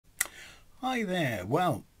Hi there.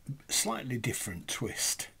 Well, slightly different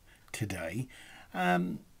twist today.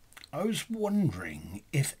 I was wondering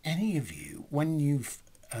if any of you, when you've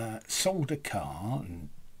sold a car and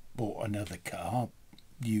bought another car,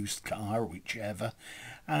 used car, whichever,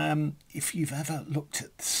 if you've ever looked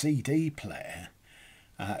at the CD player,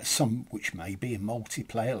 some which may be a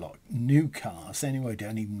multiplayer, like new cars anyway,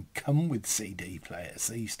 don't even come with CD players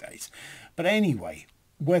these days. But anyway,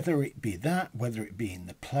 whether it be that, whether it be in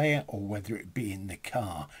the player or whether it be in the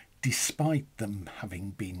car, despite them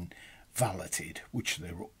having been valeted, which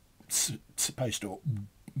they're supposed to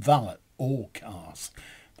valet all cars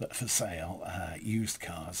that are for sale, used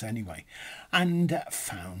cars anyway, and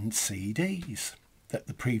found CDs that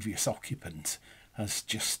the previous occupant has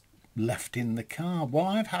just left in the car. Well,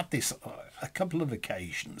 I've had this a couple of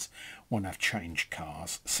occasions when I've changed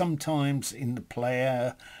cars, sometimes in the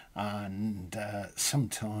player and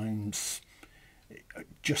sometimes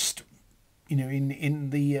just in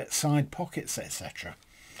the side pockets, etc.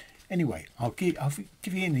 Anyway, I'll give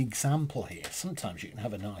you an example here. Sometimes you can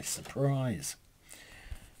have a nice surprise.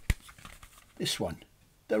 This one,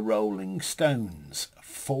 the Rolling Stones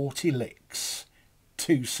 40 Licks,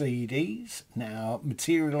 2 CDs. Now,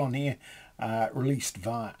 material on here released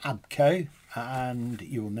via ABCO, and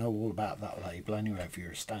you'll know all about that label anyway if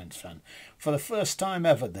you're a Stones fan. For the first time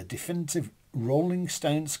ever, the definitive Rolling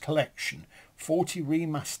Stones collection, 40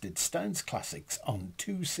 remastered Stones classics on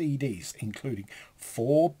 2 CDs, including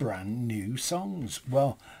 4 brand new songs.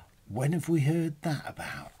 Well, when have we heard that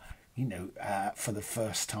about? For the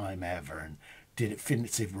first time ever, and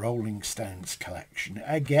definitive Rolling Stones collection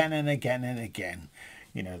again and again and again.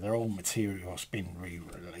 Their old material's been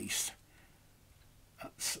re-released.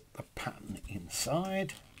 That's the pattern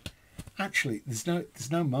inside. Actually,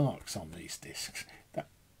 there's no marks on these discs. That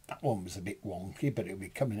one was a bit wonky, but it'll be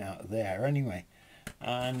coming out of there anyway.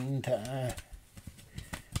 And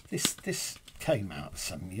this came out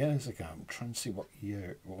some years ago. I'm trying to see what year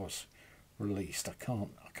it was released. I can't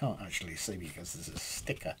actually see because there's a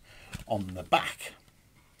sticker on the back.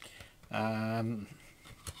 But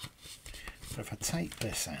if I take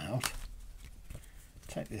this out,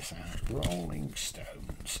 Rolling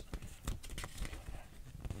Stones,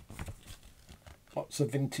 lots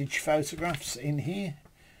of vintage photographs in here.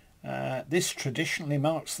 This traditionally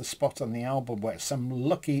marks the spot on the album where some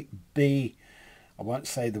lucky bee, I won't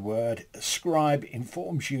say the word, scribe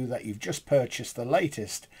informs you that you've just purchased the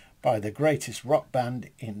latest by the greatest rock band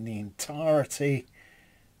in the entirety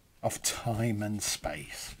of time and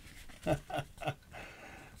space.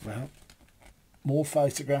 Well, more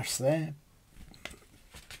photographs there.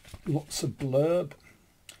 Lots of blurb.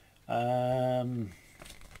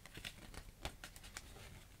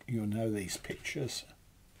 You'll know these pictures.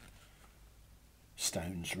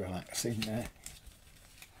 Stones relaxing there.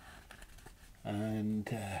 And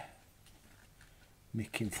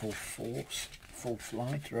Mick in full flight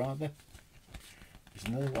rather. There's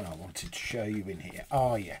another one I wanted to show you in here.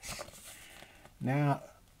 Ah, yes. Now,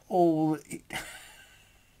 it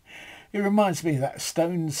reminds me of that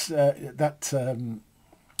Stones,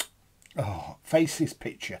 Faces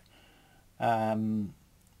picture. What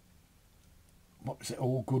was it?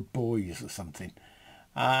 All Good Boys or something.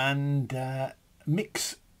 And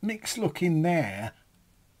Mick's looking there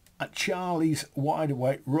at Charlie's wide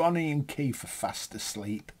awake, Ronnie and Keith are fast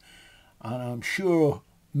asleep. And I'm sure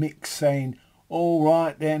Mick's saying, all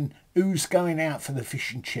right then, who's going out for the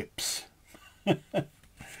fish and chips?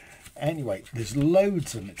 Anyway, there's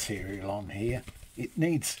loads of material on here. It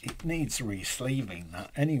needs re-sleeving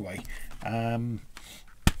that. Anyway,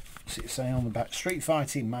 what's it say on the back? Street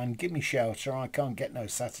fighting man, give me shelter, I can't get no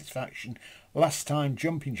satisfaction. Last time,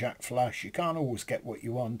 jumping jack flash, you can't always get what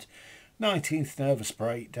you want. 19th nervous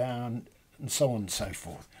breakdown, and so on and so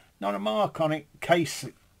forth. Not a mark on it. Case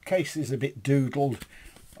is a bit doodled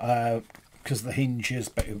because of the hinges,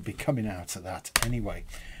 but it'll be coming out of that anyway.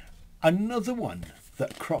 Another one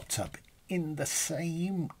that cropped up in the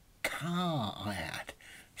same car I had,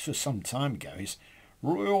 this was some time ago, is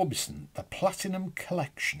Roy Orbison, the Platinum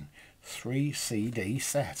Collection 3 CD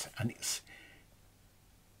set, and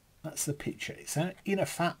that's the picture. It's in a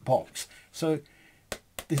fat box, so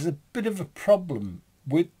there's a bit of a problem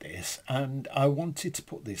with this, and I wanted to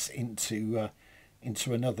put this into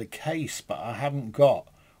another case, but I haven't got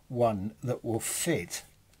one that will fit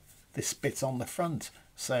this bit on the front,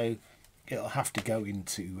 so it'll have to go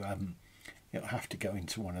into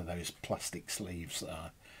one of those plastic sleeves that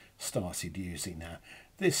I started using now.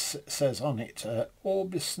 This says on it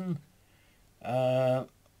Orbison, I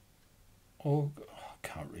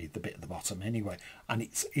can't read the bit at the bottom anyway, and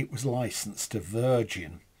it was licensed to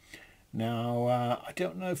Virgin, Now, I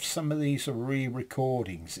don't know if some of these are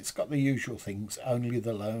re-recordings. It's got the usual things: Only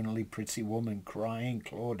the Lonely, Pretty Woman, Crying,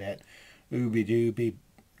 Claudette, Ooby Dooby,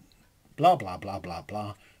 blah, blah, blah, blah,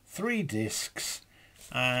 blah. 3 discs,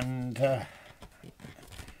 and I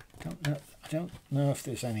don't know if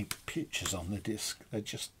there's any pictures on the disc. They're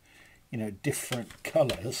just, you know, different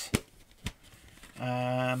colours.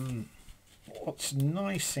 What's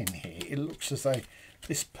nice in here, it looks as though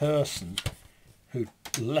this person who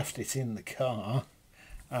left it in the car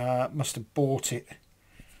must have bought it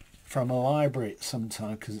from a library at some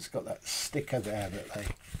time, because it's got that sticker there that they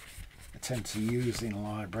tend to use in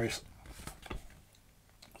libraries.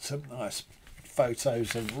 Some nice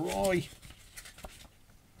photos of Roy.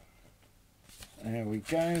 There we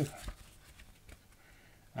go.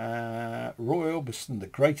 Roy Orbison, the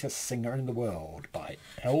greatest singer in the world, by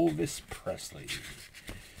Elvis Presley.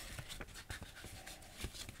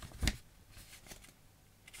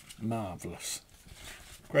 Marvellous.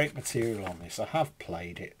 Great material on this. I have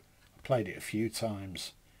played it. I played it a few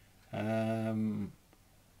times. And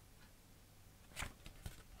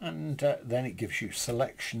then it gives you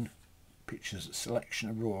selection pictures, a selection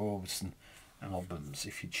of Roy Orbison albums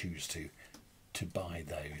if you choose to buy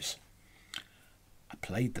those. I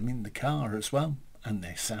played them in the car as well, and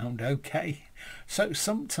they sound okay. So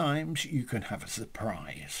sometimes you can have a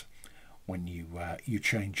surprise when you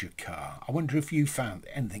change your car. I wonder if you found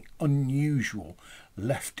anything unusual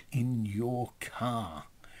left in your car,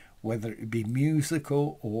 whether it be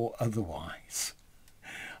musical or otherwise,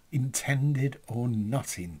 intended or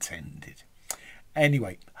not intended.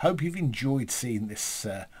 Anyway, hope you've enjoyed seeing this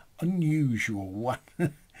unusual one.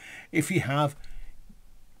 If you have,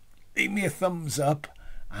 leave me a thumbs up,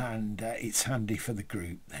 and it's handy for the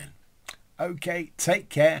group then. Okay, take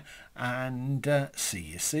care, and see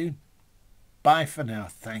you soon. Bye for now.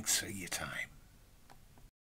 Thanks for your time.